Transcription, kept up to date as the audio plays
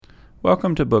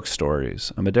Welcome to Book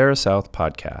Stories, a Madera South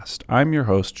podcast. I'm your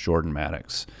host, Jordan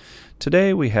Maddox.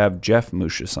 Today we have Jeff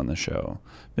Moosios on the show.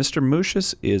 Mr.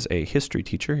 Moosios is a history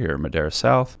teacher here at Madera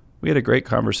South. We had a great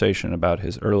conversation about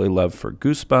his early love for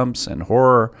Goosebumps and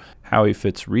horror, how he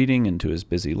fits reading into his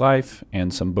busy life,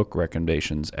 and some book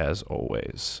recommendations as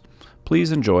always.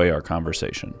 Please enjoy our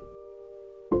conversation.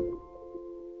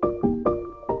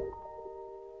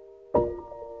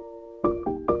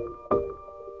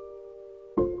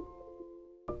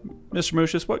 Mr.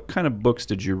 Moosios, what kind of books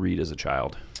did you read as a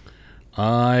child?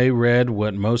 I read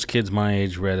what most kids my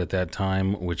age read at that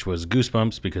time, which was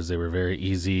Goosebumps, because they were very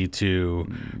easy to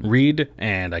read,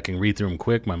 and I can read through them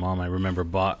quick. My mom, I remember,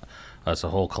 bought us a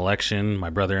whole collection, my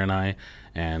brother and I,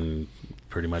 and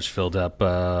pretty much filled up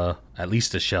at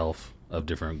least a shelf of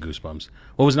different Goosebumps.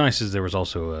 What was nice is there was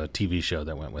also a TV show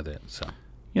that went with it. So,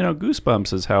 you know,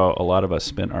 Goosebumps is how a lot of us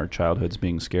spent our childhoods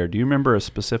being scared. Do you remember a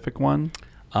specific one?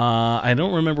 I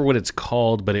don't remember what it's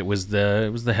called, but it was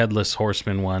the headless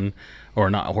horseman one, or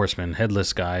not horseman,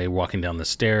 headless guy walking down the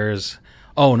stairs.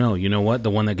 Oh no, you know what? The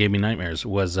one that gave me nightmares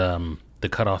was the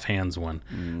cut off hands one,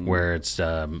 where it's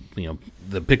the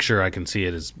picture I can see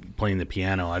it is playing the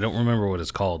piano. I don't remember what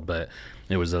it's called, but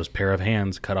it was those pair of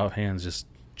hands, cut off hands, just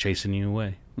chasing you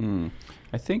away.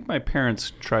 I think my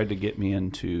parents tried to get me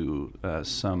into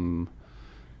some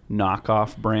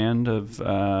knockoff brand of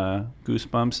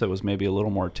Goosebumps that was maybe a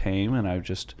little more tame, and I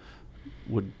just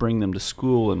would bring them to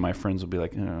school, and my friends would be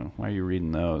like, why are you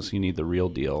reading those? You need the real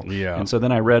deal. Yeah. And so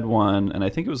then I read one, and I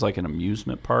think it was like an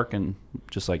amusement park, and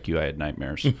just like you, I had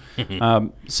nightmares.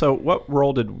 So what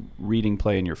role did reading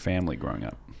play in your family growing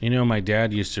up? You know, my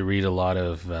dad used to read a lot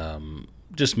of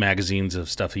just magazines of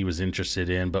stuff he was interested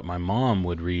in, but my mom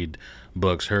would read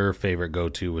books. Her favorite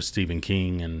go-to was Stephen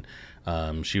King, and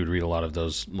she would read a lot of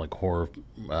those like horror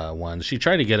ones. She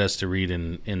tried to get us to read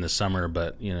in the summer,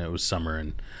 but it was summer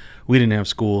and we didn't have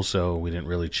school, so we didn't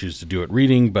really choose to do it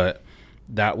reading. But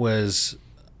I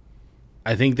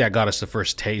think that got us the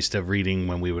first taste of reading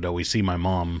when we would always see my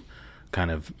mom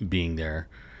kind of being there.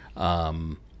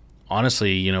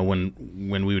 Honestly,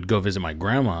 when we would go visit my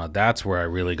grandma, that's where I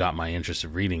really got my interest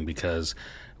of reading, because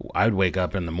I would wake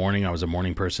up in the morning. I was a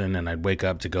morning person, and I'd wake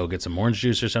up to go get some orange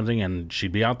juice or something, and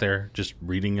she'd be out there just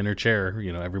reading in her chair,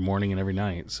 every morning and every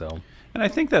night. So, and I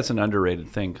think that's an underrated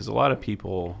thing, because a lot of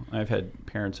people, I've had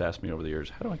parents ask me over the years,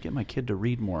 how do I get my kid to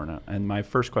read more? And my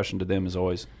first question to them is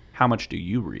always, how much do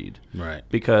you read? Right.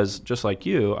 Because just like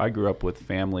you, I grew up with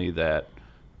family that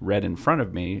read in front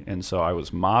of me, and so I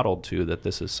was modeled to that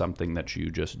this is something that you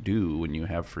just do when you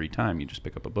have free time. You just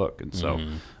pick up a book, and so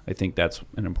I think that's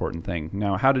an important thing.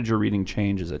 Now, how did your reading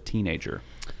change as a teenager?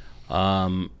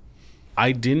 I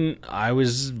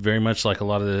was very much like a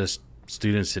lot of the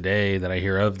students today that I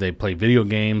hear of. They play video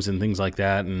games and things like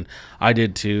that, and I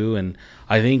did too. And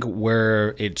I think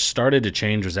where it started to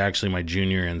change was actually my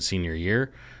junior and senior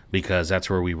year, because that's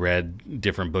where we read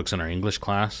different books in our English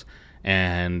class.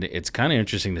 And it's kind of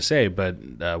interesting to say, but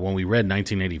when we read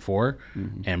 1984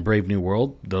 and Brave New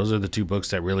World, those are the two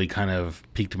books that really kind of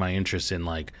piqued my interest in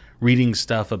like reading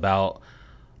stuff about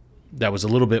that was a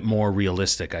little bit more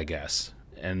realistic, I guess.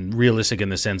 And realistic in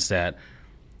the sense that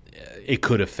it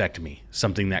could affect me,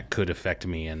 something that could affect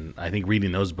me. And I think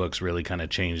reading those books really kind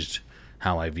of changed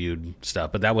how I viewed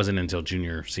stuff. But that wasn't until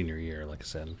junior, senior year, like I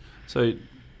said. So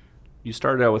you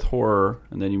started out with horror,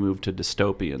 and then you moved to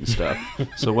dystopian stuff.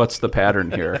 So what's the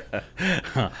pattern here?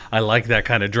 I like that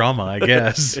kind of drama, I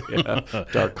guess.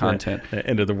 Dark content.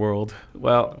 End of the world.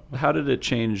 Well, how did it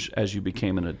change as you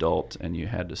became an adult and you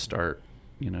had to start,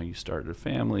 you started a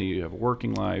family, you have a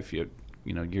working life, you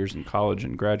had, years in college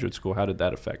and graduate school. How did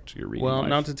that affect your reading life? Well,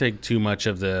 not to take too much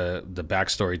of the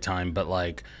backstory time, but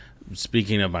like,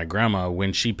 speaking of my grandma,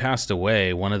 when she passed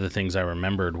away, one of the things I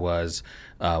remembered was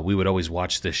we would always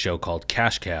watch this show called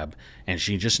Cash Cab, and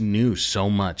she just knew so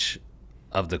much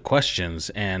of the questions.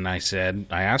 And I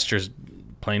asked her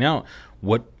plain out,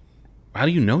 how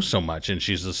do you know so much? And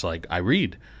she's just like, I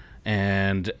read.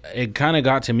 And it kind of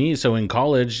got to me. So in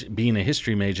college, being a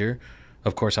history major,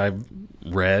 of course, I've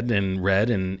read, and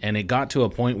it got to a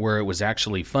point where it was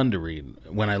actually fun to read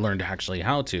when I learned actually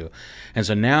how to. And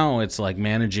so now it's like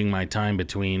managing my time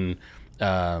between,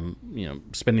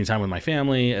 spending time with my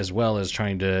family as well as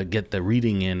trying to get the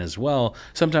reading in as well.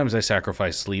 Sometimes I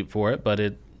sacrifice sleep for it, but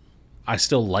I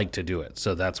still like to do it.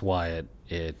 So that's why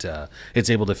it's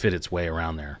able to fit its way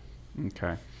around there.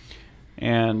 Okay.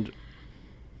 And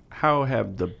how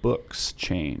have the books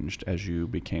changed as you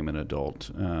became an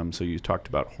adult? So you talked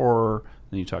about horror,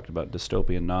 And you talked about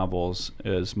dystopian novels.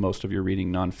 Is most of your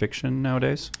reading nonfiction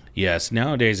nowadays? Yes,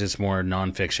 nowadays it's more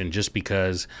nonfiction, just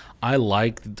because I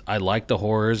like the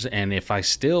horrors, and if I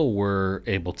still were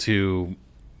able to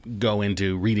go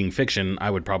into reading fiction, I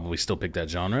would probably still pick that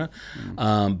genre.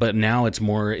 But now it's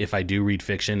more, if I do read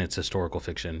fiction, it's historical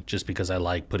fiction, just because I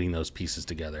like putting those pieces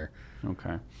together.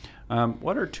 Okay.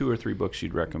 What are 2 or 3 books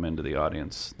you'd recommend to the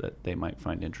audience that they might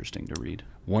find interesting to read?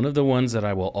 One of the ones that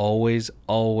I will always,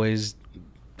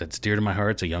 that's dear to my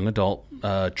heart, it's a young adult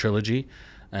trilogy,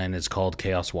 and it's called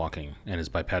Chaos Walking, and it's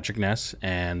by Patrick Ness.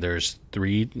 And there's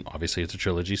 3, obviously it's a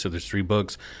trilogy, so there's 3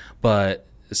 books, but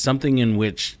something in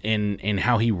which, in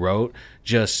how he wrote,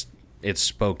 just, it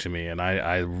spoke to me. And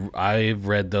I've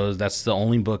read those. That's the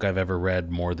only book I've ever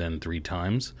read more than 3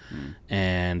 times.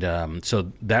 And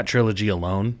so that trilogy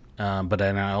alone, but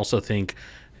then I also think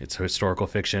it's historical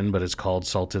fiction, but it's called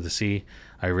Salt of the Sea.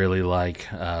 I really like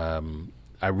how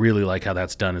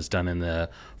that's done. It's done in the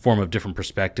form of different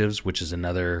perspectives, which is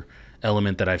another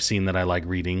element that I've seen that I like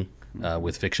reading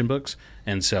with fiction books.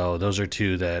 And so those are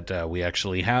 2 that we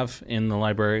actually have in the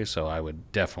library, so I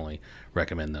would definitely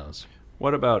recommend those.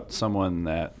 What about someone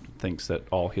that thinks that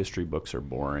all history books are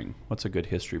boring? What's a good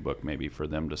history book maybe for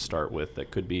them to start with that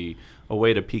could be a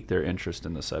way to pique their interest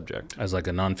in the subject? As like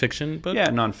a nonfiction book? Yeah,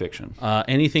 nonfiction.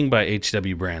 Anything by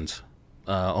H.W. Brands.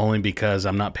 Only because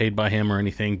I'm not paid by him or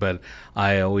anything, but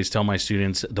I always tell my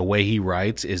students the way he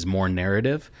writes is more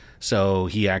narrative. So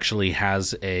he actually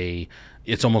has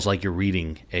it's almost like you're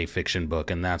reading a fiction book,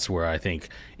 and that's where I think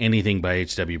anything by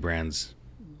H.W. Brands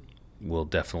will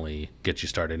definitely get you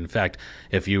started. In fact,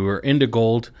 if you were into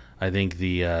gold, I think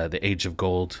the Age of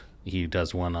Gold, he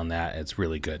does one on that. It's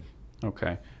really good.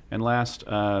 Okay. And last,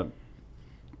 what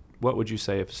would you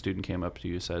say if a student came up to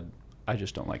you and said, I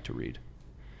just don't like to read?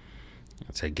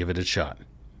 I'd say give it a shot.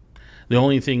 The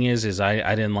only thing is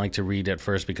I didn't like to read at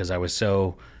first because I was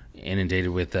so inundated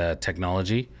with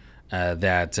technology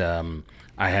that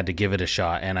I had to give it a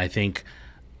shot. And I think,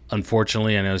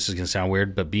 unfortunately, I know this is going to sound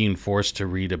weird, but being forced to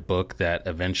read a book that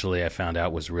eventually I found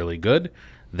out was really good,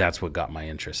 that's what got my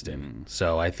interest in.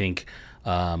 So I think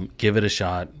give it a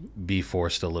shot, be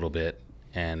forced a little bit,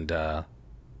 and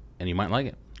you might like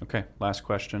it. Okay, last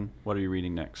question. What are you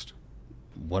reading next?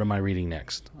 What am I reading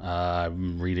next?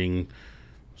 I'm reading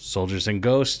Soldiers and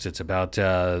Ghosts. It's about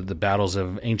the battles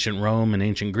of ancient Rome and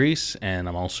ancient Greece. And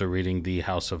I'm also reading The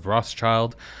House of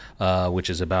Rothschild, which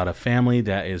is about a family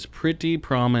that is pretty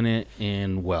prominent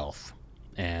in wealth,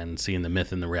 and seeing the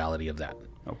myth and the reality of that.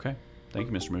 Okay.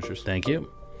 Thank you, Mr. Moosios. Thank you.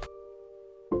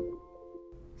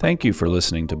 Thank you for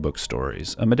listening to Book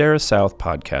Stories, a Madera South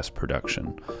podcast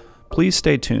production. Please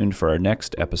stay tuned for our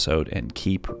next episode and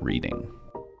keep reading.